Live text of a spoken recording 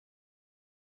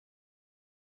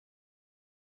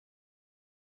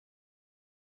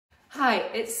Hi,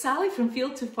 it's Sally from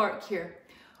Field to Fork here.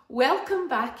 Welcome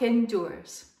back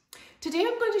indoors. Today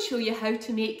I'm going to show you how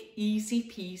to make easy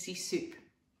peasy soup.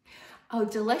 A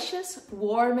delicious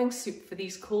warming soup for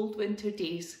these cold winter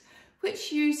days,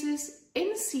 which uses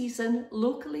in-season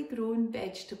locally grown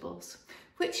vegetables,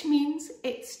 which means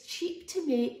it's cheap to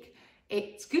make,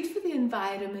 it's good for the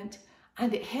environment,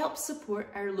 and it helps support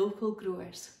our local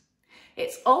growers.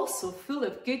 It's also full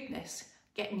of goodness,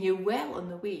 getting you well on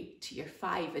the way to your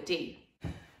 5 a day.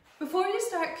 Before you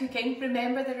start cooking,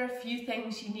 remember there are a few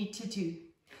things you need to do.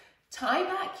 Tie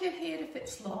back your hair if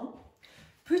it's long,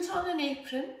 put on an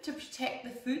apron to protect the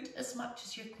food as much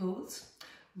as your clothes,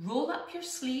 roll up your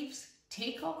sleeves,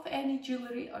 take off any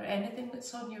jewellery or anything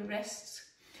that's on your wrists,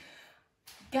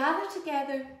 gather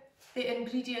together the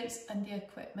ingredients and the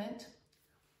equipment,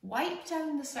 wipe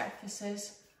down the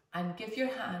surfaces and give your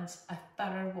hands a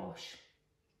thorough wash.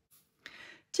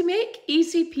 To make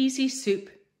easy peasy soup,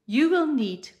 you will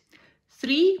need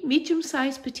 3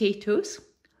 medium-sized potatoes,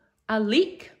 a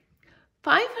leek,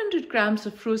 500 grams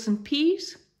of frozen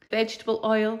peas, vegetable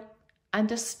oil and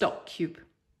a stock cube.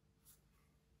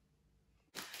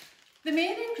 The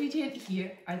main ingredient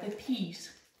here are the peas.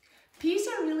 Peas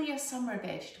are really a summer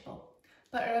vegetable,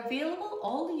 but are available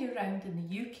all the year round in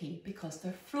the UK because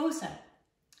they're frozen.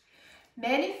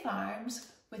 Many farms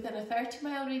within a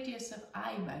 30-mile radius of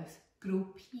Eyemouth grow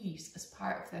peas as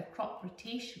part of their crop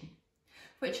rotation,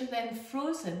 which are then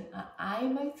frozen at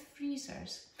Eyemouth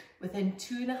freezers within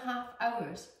 2.5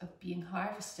 hours of being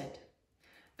harvested.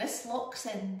 This locks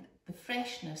in the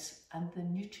freshness and the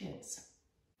nutrients.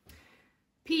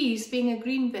 Peas, being a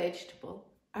green vegetable,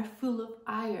 are full of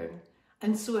iron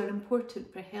and so are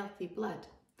important for healthy blood.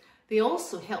 They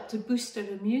also help to boost our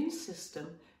immune system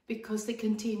because they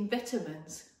contain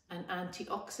vitamins and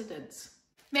antioxidants.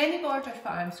 Many border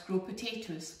farms grow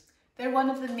potatoes. They're one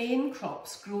of the main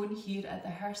crops grown here at the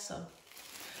Hirsel,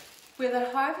 where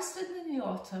they're harvested in the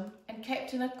autumn and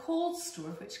kept in a cold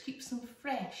store which keeps them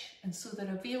fresh and so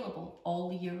they're available all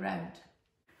the year round.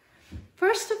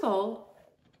 First of all,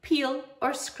 peel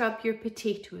or scrub your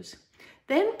potatoes,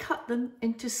 then cut them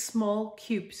into small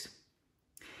cubes.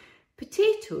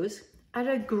 Potatoes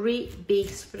are a great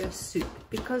base for a soup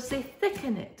because they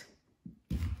thicken it.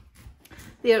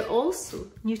 They are also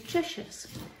nutritious,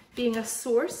 being a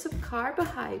source of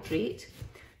carbohydrate,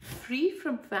 free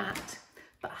from fat,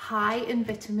 but high in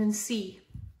vitamin C.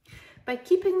 By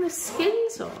keeping the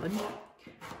skins on,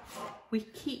 we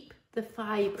keep the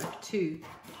fibre too.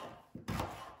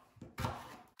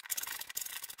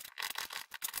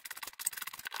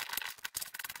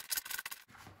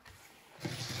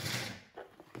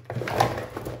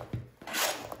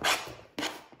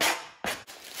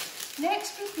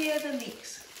 Next, prepare the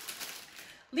leeks.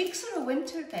 Leeks are a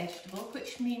winter vegetable,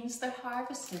 which means they're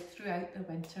harvested throughout the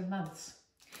winter months.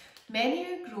 Many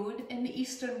are grown in the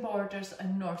eastern borders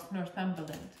and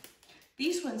Northumberland.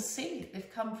 These ones say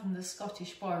they've come from the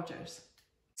Scottish borders.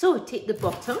 So take the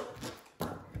bottom,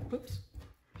 oops,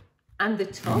 and the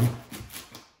top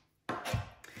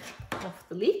of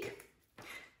the leek,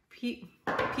 peel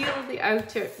the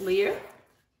outer layer,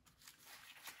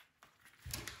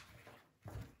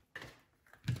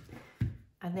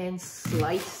 and then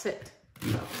slice it.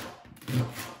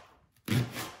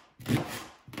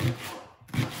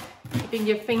 Keeping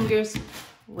your fingers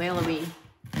well away.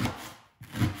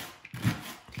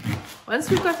 Once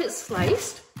we've got it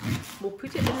sliced, we'll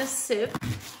put it in a sieve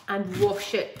and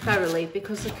wash it thoroughly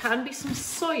because there can be some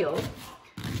soil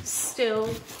still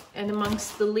in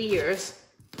amongst the layers.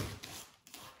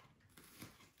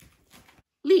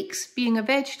 Leeks, being a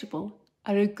vegetable,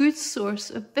 are a good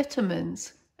source of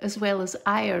vitamins as well as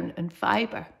iron and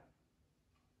fibre.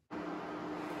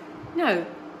 Now,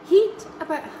 heat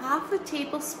about half a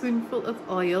tablespoonful of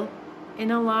oil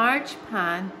in a large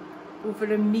pan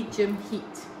over a medium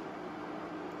heat.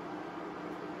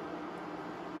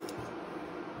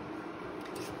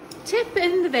 Tip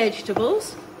in the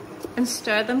vegetables and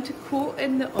stir them to coat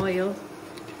in the oil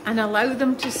and allow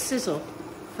them to sizzle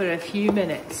for a few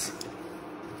minutes.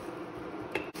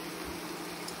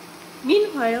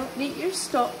 Meanwhile, make your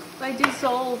stock by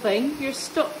dissolving your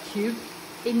stock cube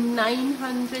in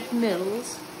 900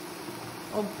 mils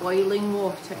of boiling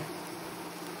water.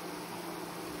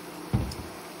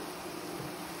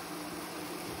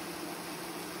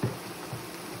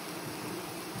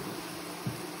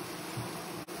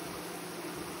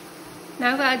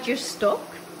 Now add your stock.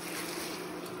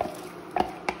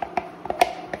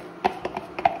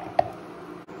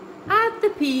 Add the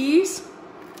peas.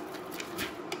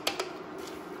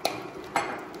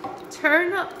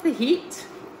 Turn up the heat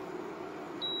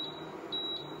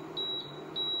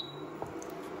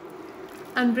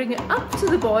and bring it up to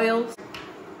the boil.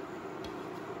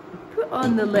 Put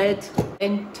on the lid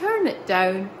and turn it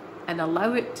down and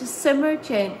allow it to simmer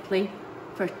gently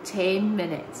for 10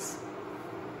 minutes.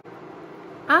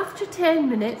 After 10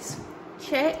 minutes,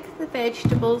 check the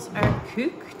vegetables are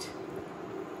cooked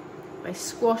by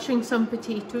squashing some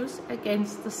potatoes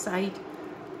against the side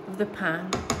of the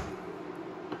pan.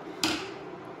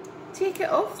 Take it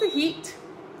off the heat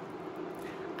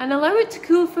and allow it to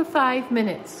cool for 5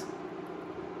 minutes.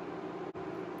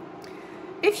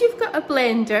 If you've got a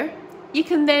blender, you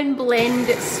can then blend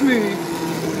it smooth,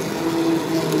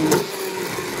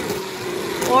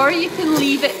 or you can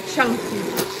leave it chunky.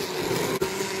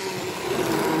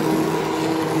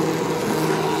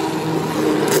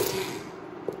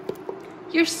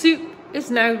 Your soup is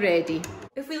now ready.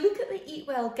 If we look at the Eat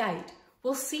Well guide,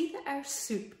 we'll see that our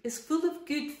soup is full of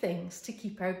good things to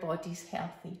keep our bodies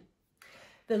healthy.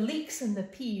 The leeks and the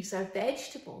peas are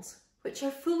vegetables which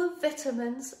are full of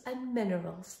vitamins and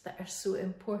minerals that are so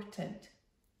important.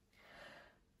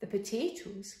 The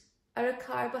potatoes are a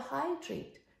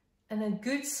carbohydrate and a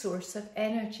good source of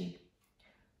energy,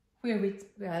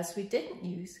 whereas we didn't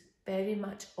use very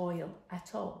much oil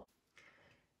at all.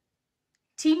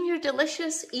 Team your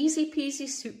delicious easy peasy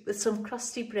soup with some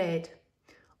crusty bread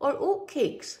or oat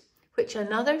cakes, which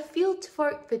another Field to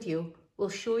Fork video will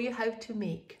show you how to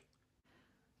make.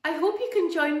 I hope you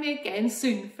can join me again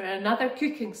soon for another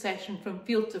cooking session from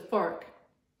Field to Fork.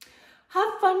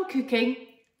 Have fun cooking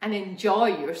and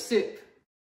enjoy your soup.